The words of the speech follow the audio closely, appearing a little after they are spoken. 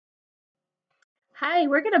Hi,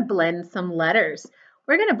 we're going to blend some letters.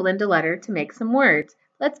 We're going to blend a letter to make some words.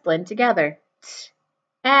 Let's blend together.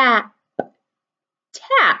 Tap.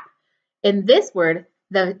 In this word,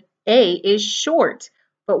 the A is short,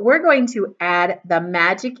 but we're going to add the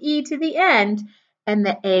magic E to the end, and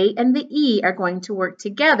the A and the E are going to work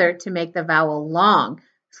together to make the vowel long.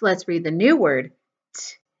 So let's read the new word.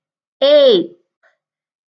 Ape.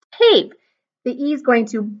 Tape. The E is going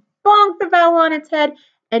to bonk the vowel on its head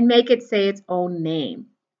and make it say its own name.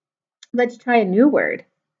 Let's try a new word.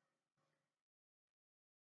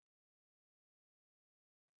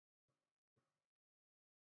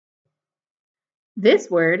 This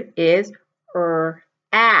word is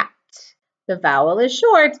act. The vowel is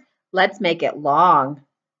short. Let's make it long.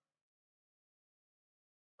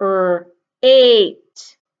 Eight.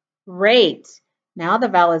 Rate. Now the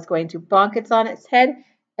vowel is going to bonk it on its head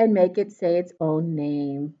and make it say its own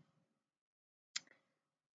name.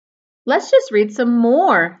 Let's just read some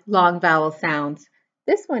more long vowel sounds.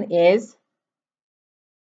 This one is,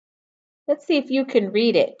 let's see if you can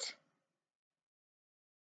read it.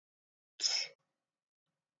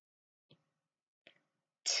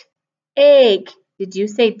 Egg. Did you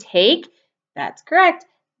say take? That's correct.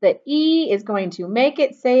 The E is going to make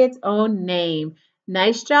it say its own name.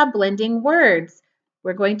 Nice job blending words.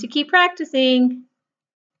 We're going to keep practicing.